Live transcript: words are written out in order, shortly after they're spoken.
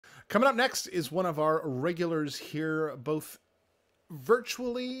Coming up next is one of our regulars here, both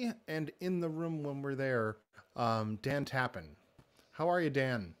virtually and in the room when we're there, Dan Tappan. How are you,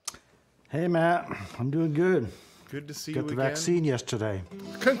 Dan? Hey, Matt. I'm doing good. Good to see you again. Got the vaccine yesterday.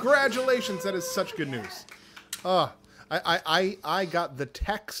 Congratulations. That is such good news. I got the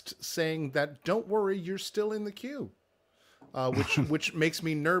text saying that, don't worry, you're still in the queue. Which makes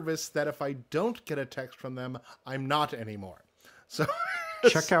me nervous that if I don't get a text from them, I'm not anymore. So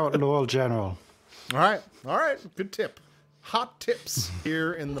check out Lowell General. All right. Good tip. Hot tips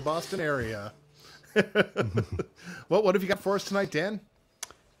here in the Boston area. Well, what have you got for us tonight, Dan?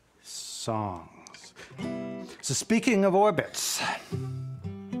 Songs. So speaking of orbits,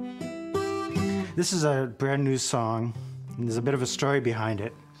 this is a brand new song, and there's a bit of a story behind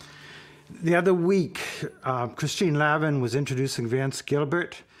it. The other week, Christine Lavin was introducing Vance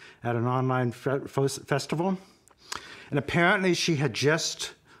Gilbert at an online festival, and apparently she had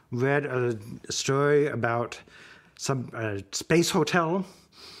just read a story about some space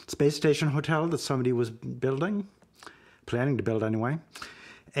station hotel that somebody was building, planning to build anyway.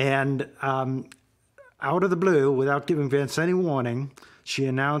 And out of the blue, without giving Vance any warning, she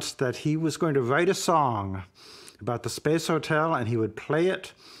announced that he was going to write a song about the space hotel, and he would play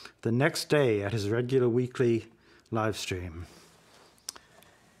it the next day at his regular weekly live stream.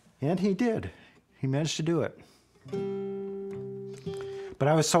 And he did. He managed to do it. But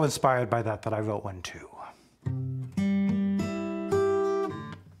I was so inspired by that I wrote one too.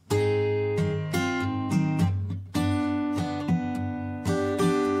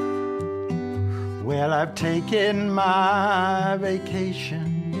 Well, I've taken my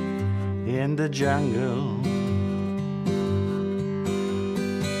vacation in the jungle,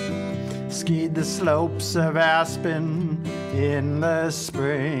 skied the slopes of Aspen in the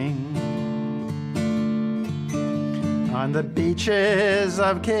spring, on the beaches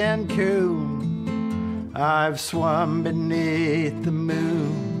of Cancun I've swum beneath the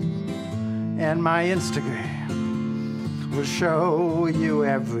moon, and my Instagram will show you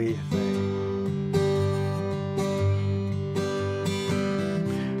everything.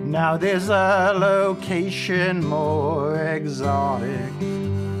 Now there's a location more exotic,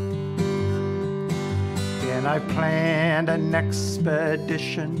 and I planned an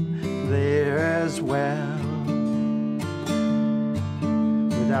expedition there as well.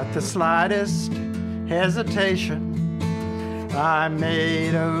 Without the slightest hesitation, I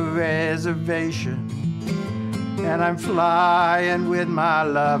made a reservation, and I'm flying with my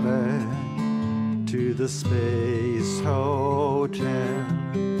lover to the Space Hotel.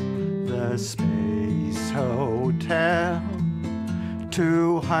 The Space Hotel,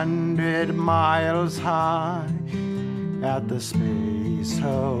 200 miles high. At the Space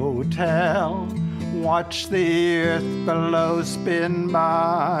Hotel, watch the earth below spin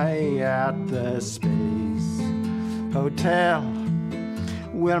by. At the Space Hotel,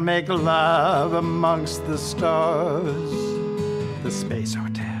 we'll make love amongst the stars. The Space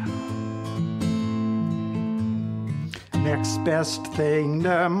Hotel. Next best thing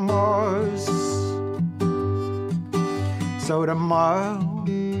to Mars. So tomorrow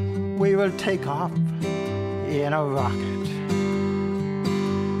we will take off in a rocket,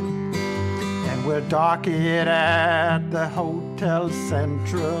 and we'll dock it at the Hotel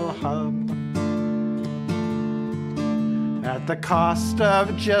Central Hub at the cost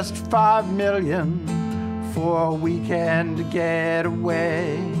of just $5 million for a weekend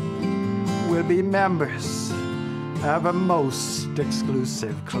getaway. We'll be members of a most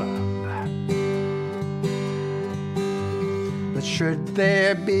exclusive club. But should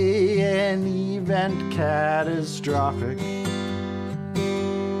there be an event catastrophic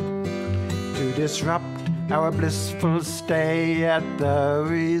to disrupt our blissful stay at the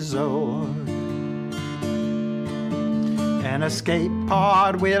resort, an escape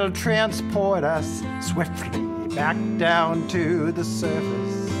pod will transport us swiftly back down to the surface.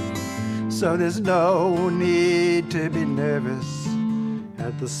 So there's no need to be nervous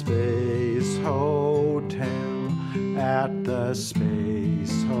at the Space Hotel. At the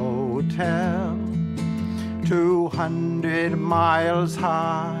Space Hotel, 200 miles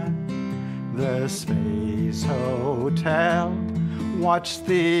high. The Space Hotel, watch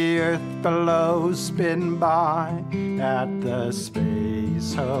the earth below spin by. At the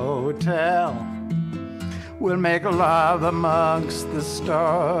Space Hotel, we'll make love amongst the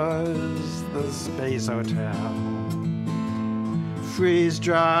stars. The Space Hotel.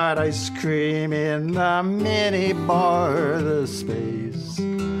 Freeze-dried ice cream in the mini bar. The Space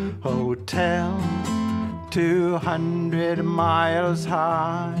Hotel, 200 miles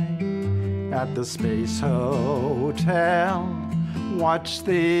high. At the Space Hotel, Watch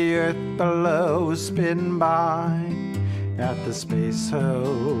the earth below spin by at the Space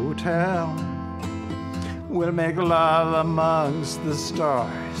Hotel. We'll make love amongst the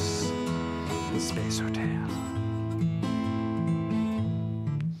stars, the Space Hotel.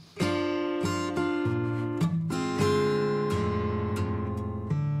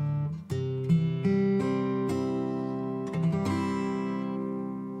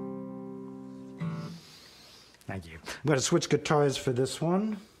 Thank you. I'm going to switch guitars for this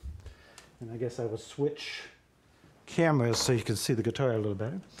one. And I guess I will switch cameras so you can see the guitar a little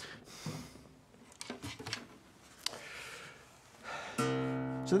better.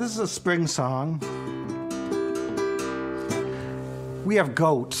 So this is a spring song. We have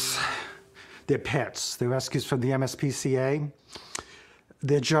goats. They're pets. They're rescues from the MSPCA.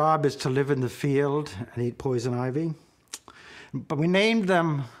 Their job is to live in the field and eat poison ivy. But we named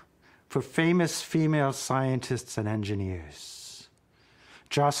them for famous female scientists and engineers.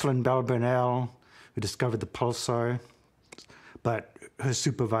 Jocelyn Bell Burnell, who discovered the pulsar, but her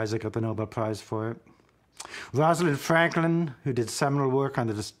supervisor got the Nobel Prize for it. Rosalind Franklin, who did seminal work on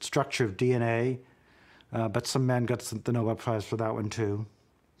the structure of DNA, but some men got the Nobel Prize for that one too.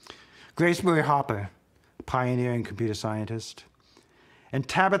 Grace Murray Hopper, pioneering computer scientist. And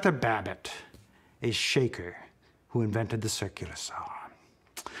Tabitha Babbitt, a shaker who invented the circular saw.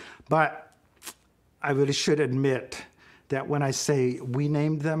 But I really should admit that when I say we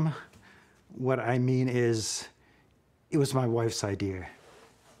named them, what I mean is it was my wife's idea,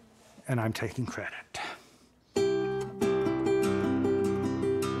 and I'm taking credit.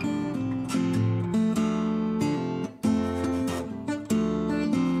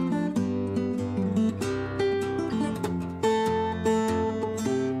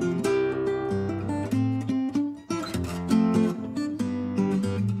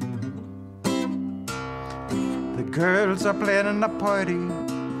 Girls are planning a party,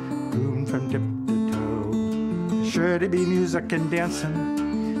 groomed from tip to toe. Sure to be music and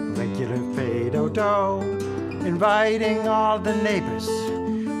dancing, regular fade-o-do. Inviting all the neighbors,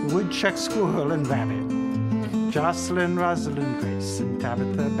 woodchuck, squirrel, and rabbit. Jocelyn, Rosalind, Grace, and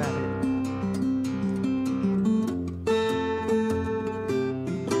Tabitha Babbitt.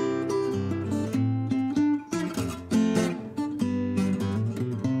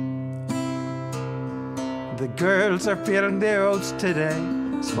 Girls are feeling their oats today,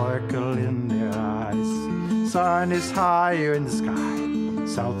 sparkle in their eyes. Sun is higher in the sky,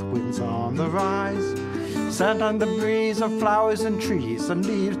 south winds on the rise. Scent on the breeze of flowers and trees, and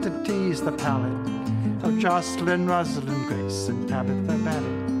leaves to tease the palate of Jocelyn, Rosalind, Grace, and Tabitha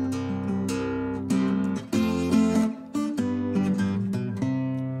Babbitt.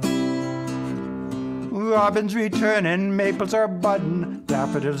 Robins returning, maples are budding,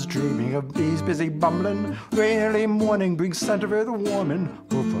 daffodils dreaming of bees busy bumbling. Rain early morning brings scent of earth warming,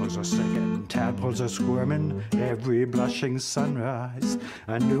 bullfrogs are singing, tadpoles are squirming. Every blushing sunrise,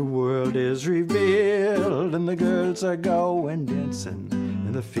 a new world is revealed, and the girls are going dancing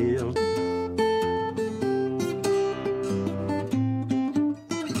in the field.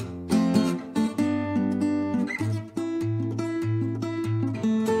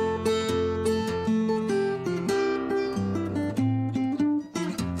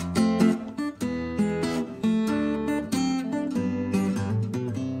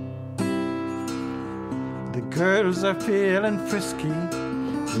 Girls are feeling frisky,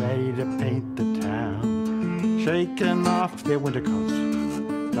 ready to paint the town. Shaking off their winter coats,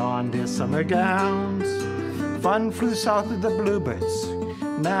 donned their summer gowns. Fun flew south with the bluebirds,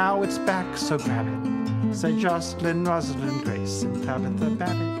 now it's back, so grab it. Say Jocelyn, Rosalind, Grace, and Tabitha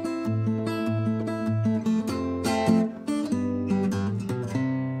Babbitt.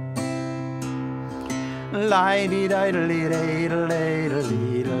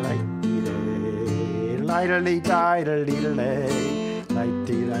 Lighty-diddly-day-day-day-day-day-day. Lighty-diddly-diddly-day,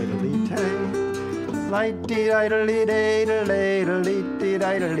 lighty-diddly-day,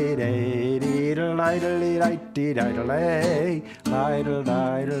 lighty-diddly-day-day-day-day-day-day, lighty-diddly-day,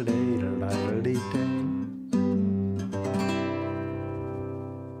 lighty-diddly-day.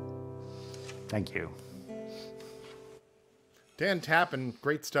 Thank you. Dan Tappan,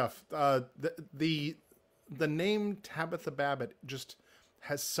 great stuff. The name Tabitha Babbitt just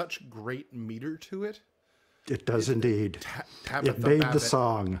has such great meter to it. It does indeed. Tabitha it made Babbitt. The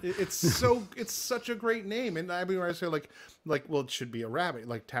song. It's such a great name. And I mean, when I say like, well, it should be a rabbit,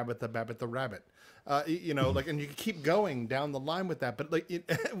 like Tabitha Babbitt the rabbit. You know, like, and you can keep going down the line with that. But like,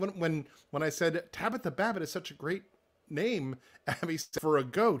 when I said Tabitha Babbitt is such a great name, Abby said, for a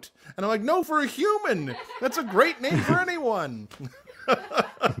goat. And I'm like, no, for a human. That's a great name for anyone.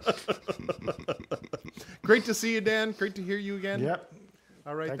 Great to see you, Dan. Great to hear you again. Yep.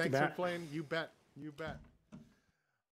 All right. Thank you, Thanks for Matt. playing. You bet. You bet.